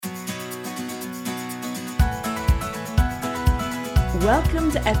Welcome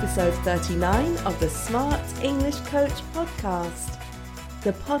to episode 39 of the Smart English Coach podcast,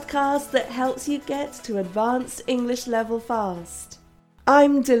 the podcast that helps you get to advanced English level fast.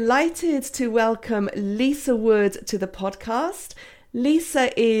 I'm delighted to welcome Lisa Wood to the podcast.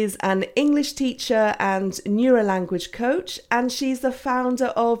 Lisa is an English teacher and neurolanguage coach, and she's the founder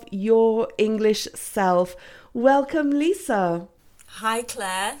of Your English Self. Welcome, Lisa. Hi,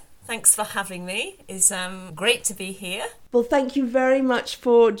 Claire. Thanks for having me. It's great to be here. Well, thank you very much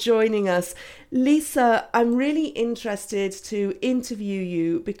for joining us. Lisa, I'm really interested to interview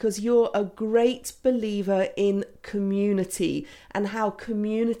you because you're a great believer in community and how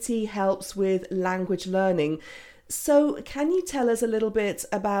community helps with language learning. So can you tell us a little bit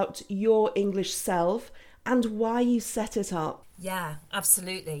about Your English Self and why you set it up? Yeah,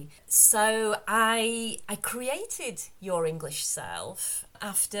 absolutely. So I created Your English Self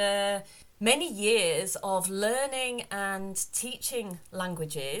after many years of learning and teaching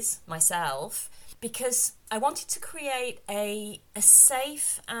languages myself, because I wanted to create a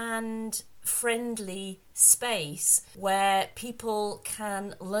safe and friendly space where people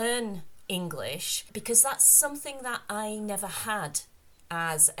can learn English, because that's something that I never had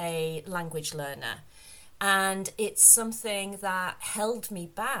as a language learner. And it's something that held me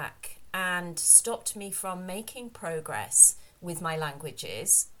back and stopped me from making progress with my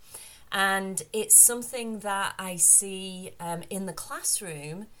languages. And it's something that I see in the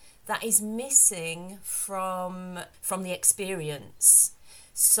classroom that is missing from the experience.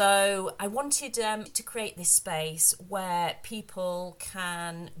 So I wanted to create this space where people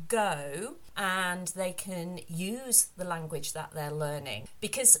can go and they can use the language that they're learning.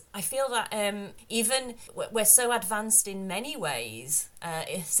 Because I feel that even we're so advanced in many ways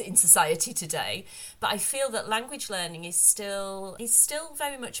in society today, but I feel that language learning is still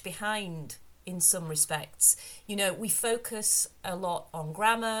very much behind in some respects. You know, we focus a lot on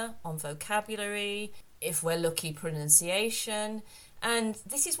grammar, on vocabulary, if we're lucky, pronunciation. And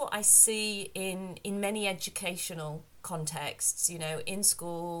this is what I see in many educational contexts, you know, in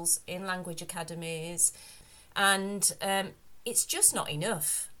schools, in language academies. And it's just not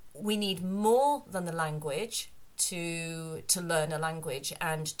enough. We need more than the language to learn a language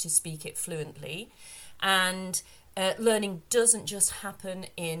and to speak it fluently. And learning doesn't just happen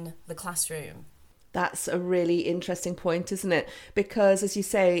in the classroom. That's a really interesting point, isn't it? Because, as you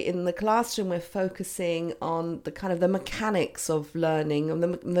say, in the classroom, we're focusing on the kind of the mechanics of learning and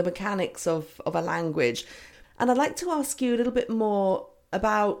the mechanics of a language. And I'd like to ask you a little bit more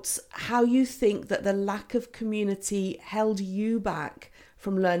about how you think that the lack of community held you back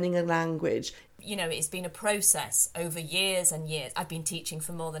from learning a language. You know, it's been a process over years and years. I've been teaching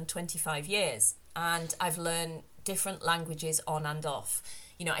for more than 25 years, and I've learned different languages on and off.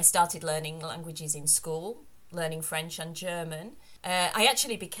 You know, I started learning languages in school, learning French and German. I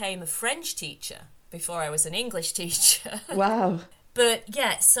actually became a French teacher before I was an English teacher. Wow. But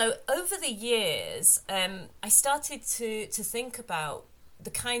yeah, so over the years, I started to think about the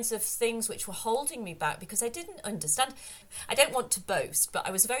kinds of things which were holding me back, because I didn't understand. I don't want to boast, but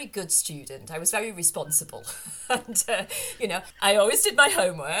I was a very good student. I was very responsible. And, you know, I always did my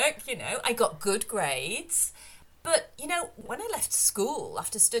homework, you know, I got good grades. But, you know, when I left school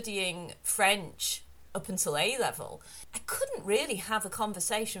after studying French up until A-level, I couldn't really have a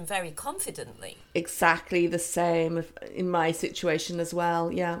conversation very confidently. Exactly the same in my situation as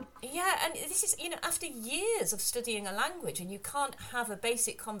well, yeah. Yeah, and this is, you know, after years of studying a language and you can't have a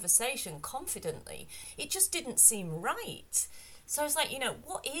basic conversation confidently, it just didn't seem right. So I was like, you know,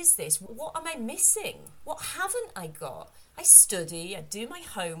 what is this? What am I missing? What haven't I got? I study, I do my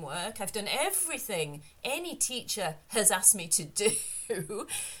homework, I've done everything any teacher has asked me to do,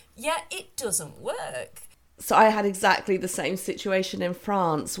 yet it doesn't work. So I had exactly the same situation in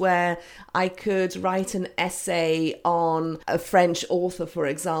France, where I could write an essay on a French author, for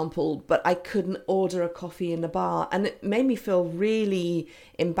example, but I couldn't order a coffee in a bar. And it made me feel really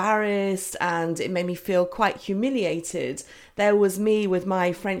embarrassed, and it made me feel quite humiliated. There was me with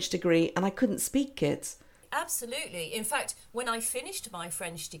my French degree and I couldn't speak it. Absolutely. In fact, when I finished my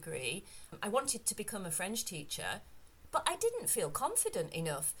French degree, I wanted to become a French teacher, but I didn't feel confident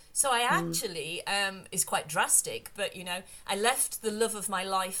enough. So I actually, it's quite drastic, but, you know, I left the love of my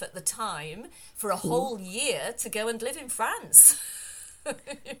life at the time for a whole year to go and live in France.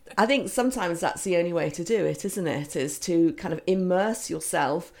 I think sometimes that's the only way to do it, isn't it? Is to kind of immerse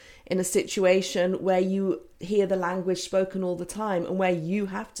yourself in a situation where you hear the language spoken all the time and where you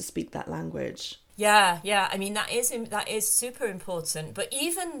have to speak that language. Yeah. I mean, that is super important. But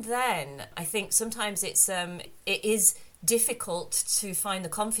even then, I think sometimes it is difficult to find the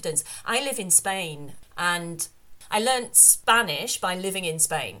confidence. I live in Spain, and I learnt Spanish by living in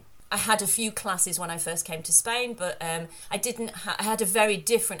Spain. I had a few classes when I first came to Spain, but I had a very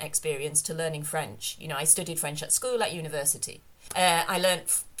different experience to learning French. You know, I studied French at school, at university. I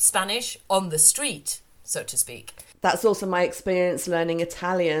learnt Spanish on the street, so to speak. That's also my experience learning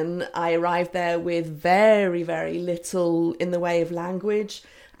Italian. I arrived there with very, very little in the way of language.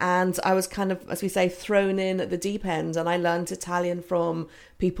 And I was kind of, as we say, thrown in at the deep end. And I learned Italian from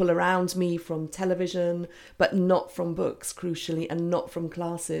people around me, from television, but not from books, crucially, and not from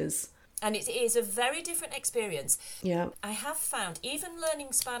classes. And it is a very different experience. Yeah. I have found even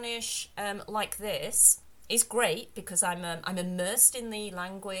learning Spanish like this is great because I'm immersed in the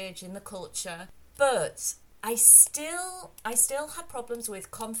language, in the culture. But I still have problems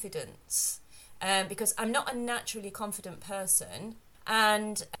with confidence because I'm not a naturally confident person.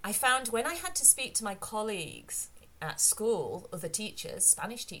 And I found when I had to speak to my colleagues at school, other teachers,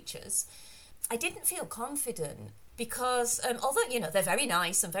 Spanish teachers, I didn't feel confident because although, you know, they're very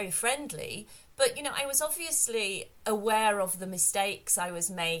nice and very friendly, but, you know, I was obviously aware of the mistakes I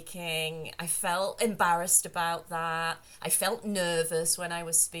was making. I felt embarrassed about that. I felt nervous when I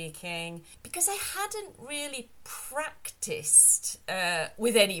was speaking because I hadn't really practiced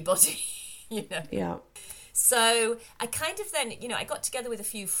with anybody, you know. Yeah. So I kind of then, you know, I got together with a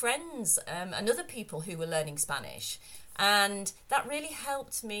few friends and other people who were learning Spanish. And that really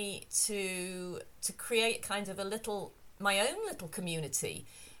helped me to create kind of my own little community,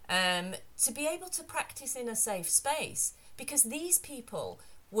 to be able to practice in a safe space. Because these people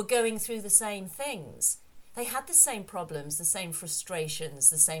were going through the same things. They had the same problems, the same frustrations,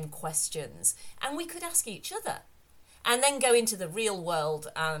 the same questions. And we could ask each other. And then go into the real world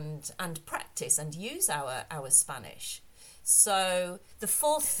and practice and use our Spanish. So the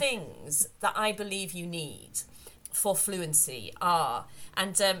 4 things that I believe you need for fluency are,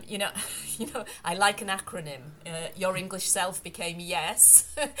 and you know, I like an acronym. Your English Self became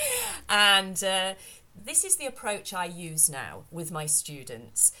YES, and this is the approach I use now with my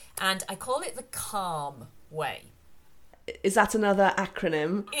students, and I call it the CALM way. Is that another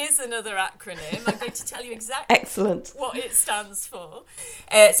acronym? Is another acronym. I'm going to tell you exactly Excellent. what it stands for.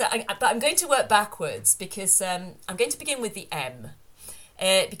 But I'm going to work backwards because I'm going to begin with the M.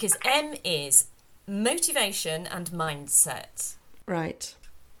 Because M is motivation and mindset. Right.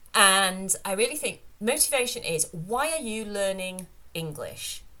 And I really think motivation is, why are you learning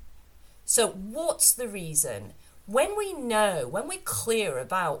English? So what's the reason? When we're clear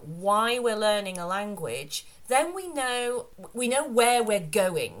about why we're learning a language, then we know where we're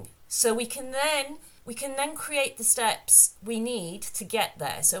going. So we can then create the steps we need to get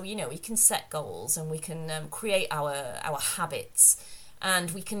there. So, you know, we can set goals and we can create our habits,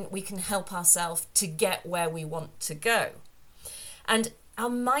 and we can help ourselves to get where we want to go. And our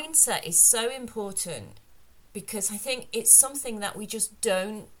mindset is so important because I think it's something that we just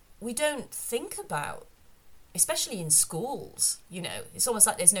don't think about. Especially in schools, you know, it's almost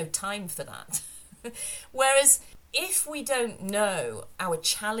like there's no time for that. Whereas if we don't know our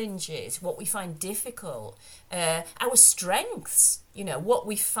challenges, what we find difficult, our strengths, you know, what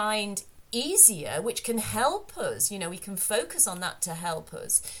we find easier, which can help us, you know, we can focus on that to help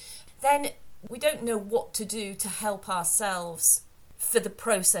us, then we don't know what to do to help ourselves for the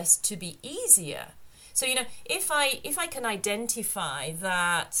process to be easier. So, you know, if I can identify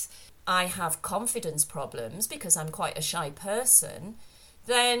that I have confidence problems because I'm quite a shy person,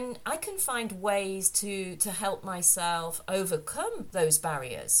 then I can find ways to help myself overcome those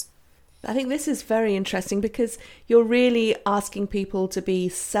barriers. I think this is very interesting because you're really asking people to be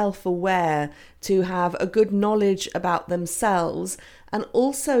self-aware, to have a good knowledge about themselves, and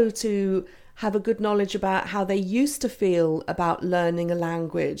also to have a good knowledge about how they used to feel about learning a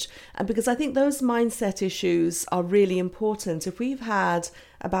language. And because I think those mindset issues are really important. If we've had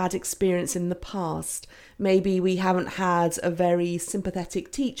a bad experience in the past, maybe we haven't had a very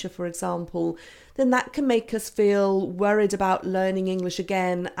sympathetic teacher, for example, then that can make us feel worried about learning English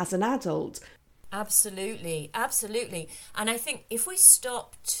again as an adult. Absolutely, absolutely. And I think if we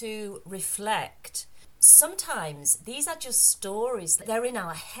stop to reflect, sometimes these are just stories. They're in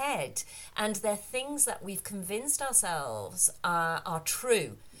our head and they're things that we've convinced ourselves are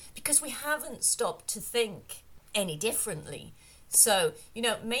true because we haven't stopped to think any differently. So, you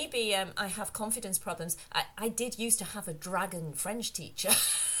know, maybe I have confidence problems. I did used to have a dragon French teacher.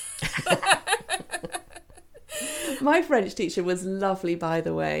 My French teacher was lovely, by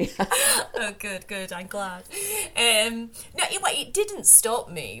the way. Oh, good. I'm glad. No, it didn't stop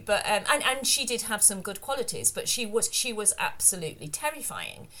me, but and she did have some good qualities, but she was absolutely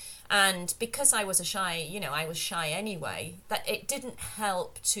terrifying. And because I was I was shy anyway, that it didn't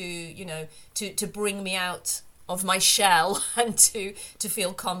help to bring me out of my shell and to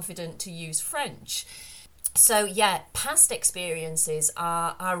feel confident to use French. So yeah, past experiences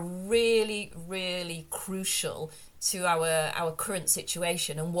are really, really crucial to our current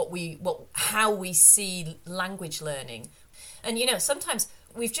situation and how we see language learning. And sometimes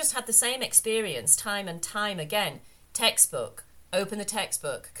we've just had the same experience time and time again. Textbook, open the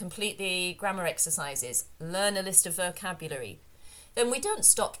textbook, complete the grammar exercises, learn a list of vocabulary. Then we don't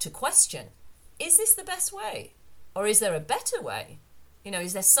stop to question, is this the best way? Or is there a better way?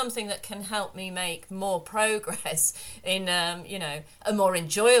 Is there something that can help me make more progress in, a more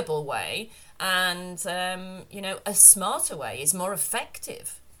enjoyable way and, a smarter way, is more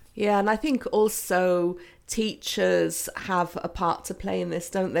effective? Yeah, and I think also teachers have a part to play in this,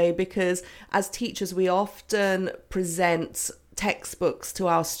 don't they? Because as teachers, we often present textbooks to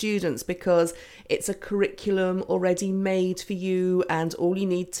our students because it's a curriculum already made for you and all you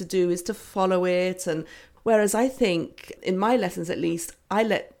need to do is to follow it. And whereas I think in my lessons, at least, I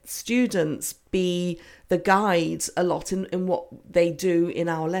let students be the guide a lot in what they do in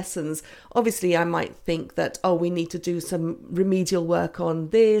our lessons. Obviously, I might think that, we need to do some remedial work on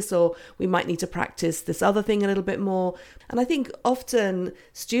this, or we might need to practice this other thing a little bit more. And I think often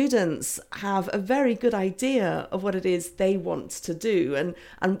students have a very good idea of what it is they want to do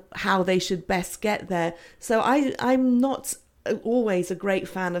and how they should best get there. So I'm not always a great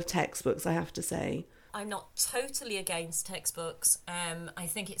fan of textbooks, I have to say. I'm not totally against textbooks. I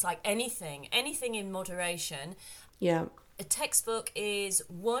think it's like anything in moderation. Yeah. A textbook is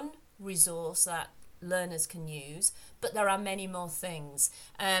one resource that learners can use, but there are many more things.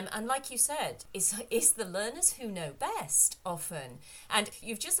 And like you said, it's the learners who know best often. And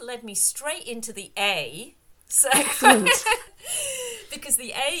you've just led me straight into the A. So because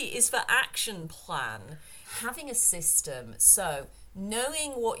the A is for action plan. Having a system. So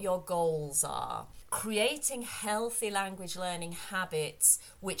knowing what your goals are, creating healthy language learning habits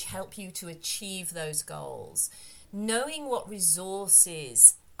which help you to achieve those goals, knowing what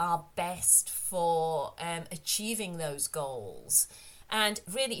resources are best for achieving those goals, and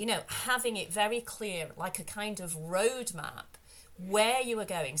really, having it very clear, like a kind of roadmap, where you are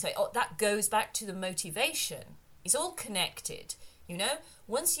going. So that goes back to the motivation. It's all connected.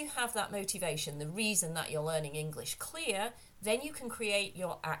 Once you have that motivation, the reason that you're learning English clear, then you can create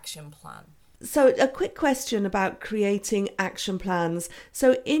your action plan. So a quick question about creating action plans.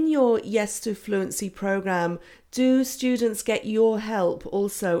 So in your Yes to Fluency program, do students get your help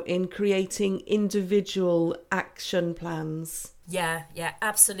also in creating individual action plans? Yeah,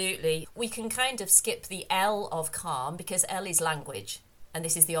 absolutely. We can kind of skip the L of calm because L is language. And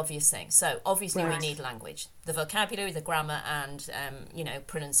this is the obvious thing. So obviously we need language, the vocabulary, the grammar and,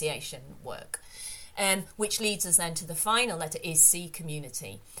 pronunciation work. Which leads us then to the final letter is C,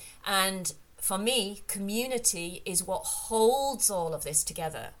 community. And for me, community is what holds all of this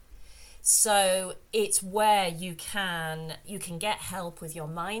together. So it's where you can get help with your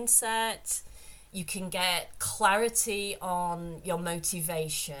mindset. You can get clarity on your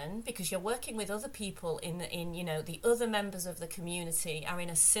motivation because you're working with other people in the other members of the community are in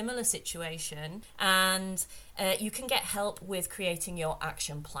a similar situation, and you can get help with creating your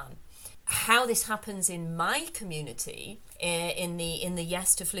action plan. How this happens in my community, in the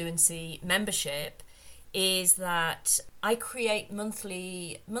Yes to Fluency membership, is that I create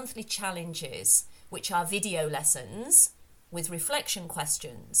monthly challenges, which are video lessons with reflection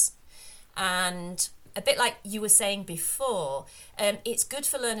questions. And a bit like you were saying before, it's good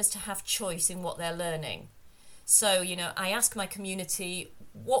for learners to have choice in what they're learning. So, I ask my community,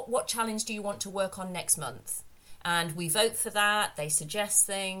 what challenge do you want to work on next month? And we vote for that, they suggest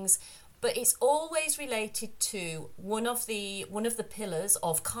things, but it's always related to one of the pillars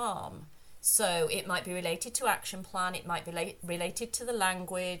of calm. So it might be related to action plan, it might be related to the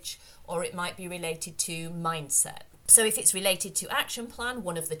language, or it might be related to mindset. So if it's related to action plan,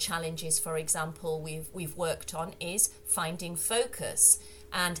 one of the challenges, for example, we've worked on is finding focus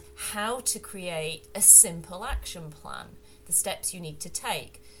and how to create a simple action plan, the steps you need to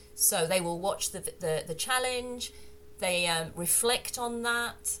take. So they will watch the challenge, they reflect on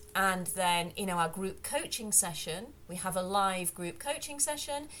that, and then in our group coaching session, we have a live group coaching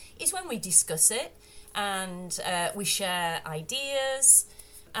session, is when we discuss it and we share ideas,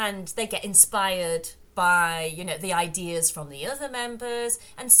 and they get inspired by the ideas from the other members,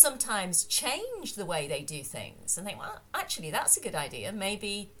 and sometimes change the way they do things and think, well, actually that's a good idea,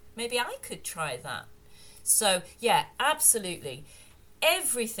 maybe I could try that. So yeah, absolutely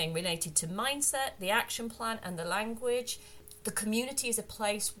everything related to mindset, the action plan and the language. The community is a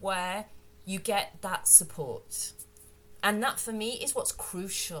place where you get that support, and that for me is what's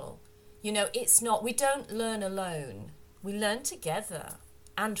crucial. You know, we don't learn alone. We learn together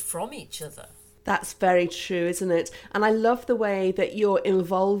and from each other. That's very true, isn't it? And I love the way that you're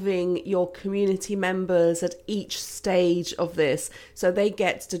involving your community members at each stage of this. So they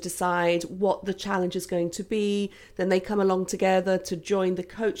get to decide what the challenge is going to be. Then they come along together to join the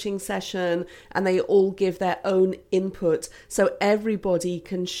coaching session, and they all give their own input so everybody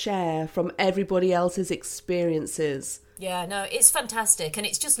can share from everybody else's experiences. Yeah, no, it's fantastic. And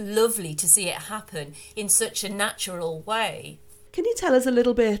it's just lovely to see it happen in such a natural way. Can you tell us a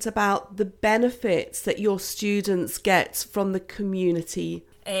little bit about the benefits that your students get from the community?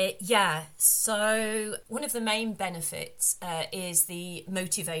 Yeah, so one of the main benefits is the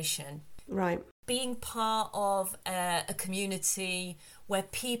motivation. Right. Being part of a community where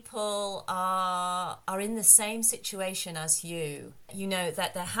people are in the same situation as you. You know,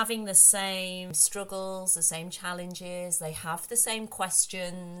 that they're having the same struggles, the same challenges, they have the same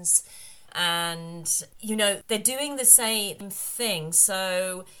questions. And, you know, they're doing the same thing.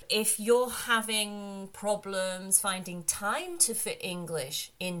 So if you're having problems finding time to fit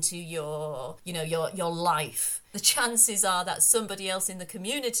English into your life, the chances are that somebody else in the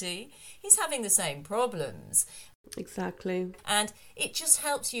community is having the same problems. Exactly. And it just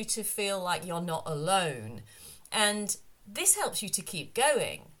helps you to feel like you're not alone. And this helps you to keep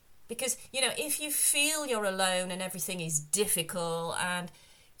going. Because, you know, if you feel you're alone and everything is difficult, and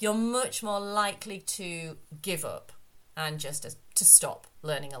you're much more likely to give up and just to stop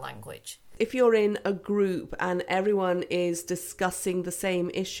learning a language. If you're in a group and everyone is discussing the same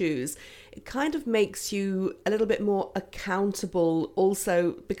issues, it kind of makes you a little bit more accountable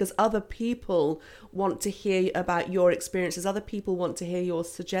also, because other people want to hear about your experiences, other people want to hear your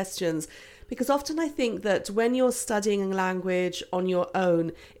suggestions. Because often I think that when you're studying a language on your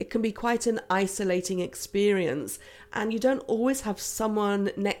own, it can be quite an isolating experience, and you don't always have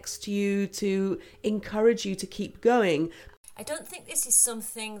someone next to you to encourage you to keep going. I don't think this is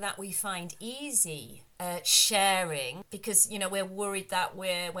something that we find easy sharing, because, you know, we're worried that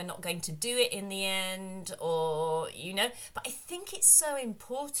we're not going to do it in the end, or, you know, but I think it's so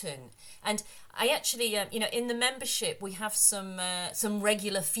important. And I actually, you know, in the membership we have some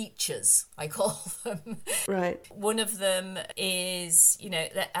regular features, I call them. Right. One of them is, you know,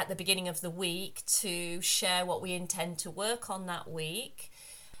 at the beginning of the week to share what we intend to work on that week.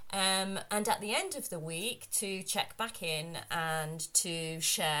 And at the end of the week to check back in and to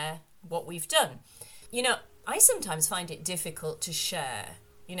share what we've done. You know, I sometimes find it difficult to share,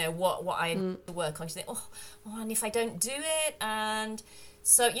 you know, what I work on. You think, and if I don't do it? And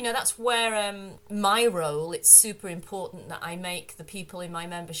so, you know, that's where my role, it's super important that I make the people in my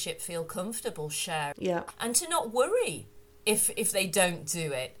membership feel comfortable sharing. Yeah. And to not worry if they don't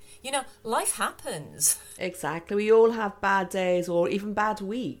do it. You know, life happens. Exactly. We all have bad days or even bad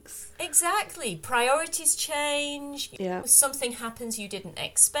weeks. Exactly. Priorities change. Yeah. Something happens you didn't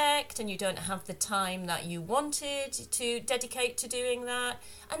expect and you don't have the time that you wanted to dedicate to doing that.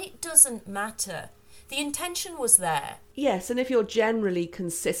 And it doesn't matter. The intention was there. Yes, and if you're generally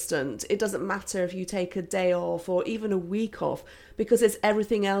consistent, it doesn't matter if you take a day off or even a week off, because it's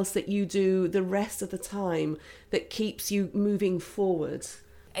everything else that you do the rest of the time that keeps you moving forward.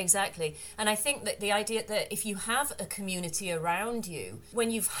 Exactly. And I think that the idea that if you have a community around you,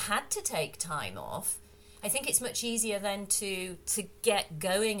 when you've had to take time off, I think it's much easier then to get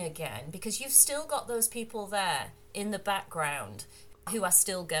going again, because you've still got those people there in the background who are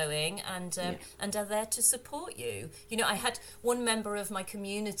still going and are there to support you. You know, I had one member of my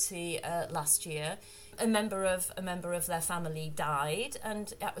community last year. A member of their family died,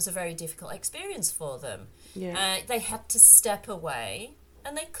 and that was a very difficult experience for them. Yeah. They had to step away.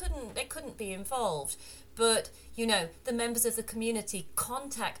 And they couldn't be involved. But, you know, the members of the community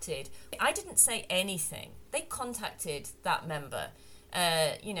contacted. I didn't say anything. They contacted that member,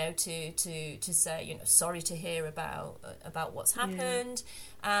 you know, to say, you know, sorry to hear about what's happened.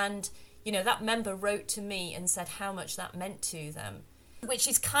 Yeah. And, you know, that member wrote to me and said how much that meant to them, which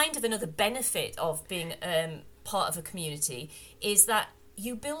is kind of another benefit of being part of a community, is that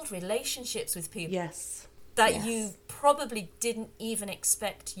you build relationships with people. Yes. That you probably didn't even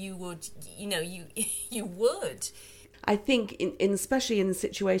expect you would, you know, you would. I think in especially in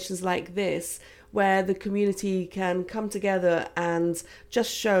situations like this, where the community can come together and just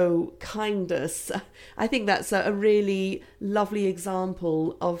show kindness, I think that's a really lovely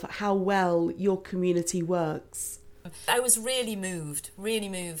example of how well your community works. I was really moved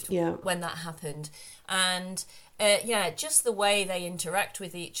when that happened. And just the way they interact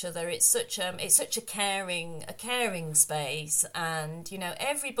with each other, it's such a caring space, and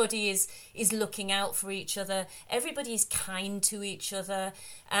everybody is looking out for each other, everybody is kind to each other,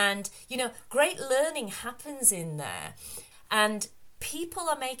 and great learning happens in there. And people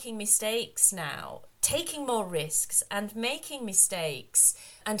are making mistakes now, taking more risks and making mistakes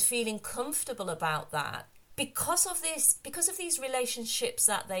and feeling comfortable about that. Because of these relationships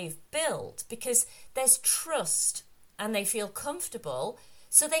that they've built, because there's trust and they feel comfortable,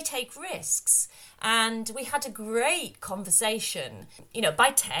 so they take risks. And we had a great conversation, by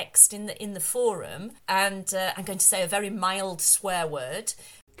text in the forum, and I'm going to say a very mild swear word.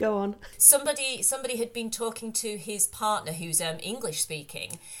 Go on. Somebody had been talking to his partner who's English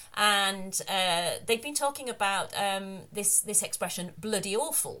speaking, and they'd been talking about this expression, bloody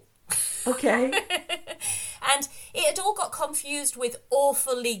awful. Okay. And it had all got confused with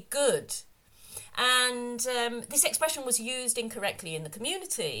awfully good. And this expression was used incorrectly in the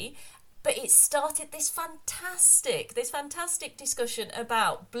community, but it started this fantastic discussion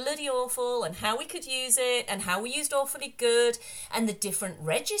about bloody awful and how we could use it and how we used awfully good and the different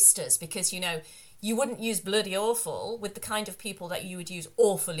registers, because, you wouldn't use bloody awful with the kind of people that you would use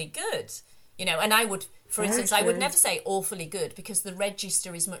awfully good. And I would, for instance, I would never say awfully good because the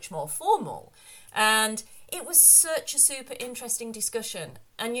register is much more formal. And it was such a super interesting discussion.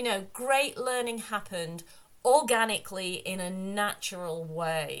 And, great learning happened organically in a natural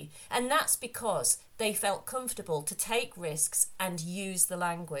way. And that's because they felt comfortable to take risks and use the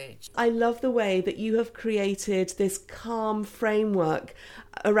language. I love the way that you have created this calm framework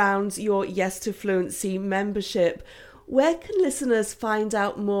around your Yes to Fluency membership. Where can listeners find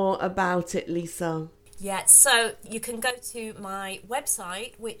out more about it, Lisa? Yeah, so you can go to my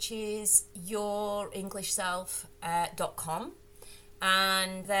website, which is yourenglishself.com.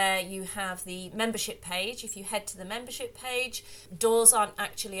 And there you have the membership page. If you head to the membership page, doors aren't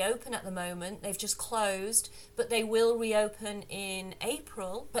actually open at the moment. They've just closed, but they will reopen in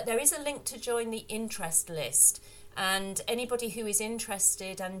April. But there is a link to join the interest list. And anybody who is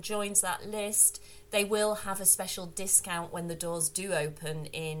interested and joins that list, they will have a special discount when the doors do open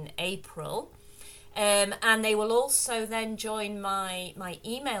in April. And they will also then join my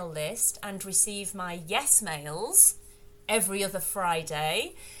email list and receive my yes mails every other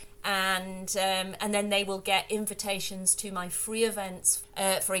Friday, and then they will get invitations to my free events.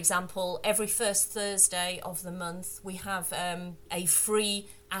 For example, every first Thursday of the month we have a free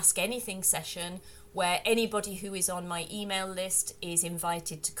Ask Anything session where anybody who is on my email list is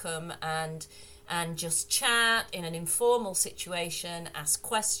invited to come and just chat in an informal situation, ask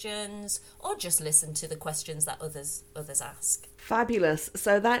questions, or just listen to the questions that others ask. Fabulous.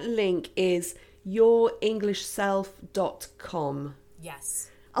 So that link is yourenglishself.com. Yes.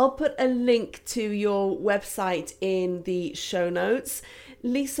 I'll put a link to your website in the show notes.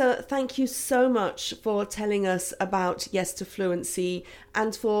 Lisa, thank you so much for telling us about Yes to Fluency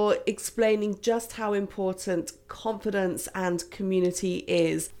and for explaining just how important confidence and community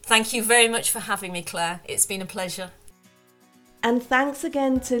is. Thank you very much for having me, Claire. It's been a pleasure. And thanks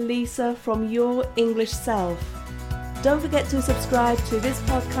again to Lisa from Your English Self. Don't forget to subscribe to this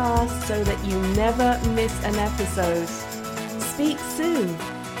podcast so that you never miss an episode. Speak soon.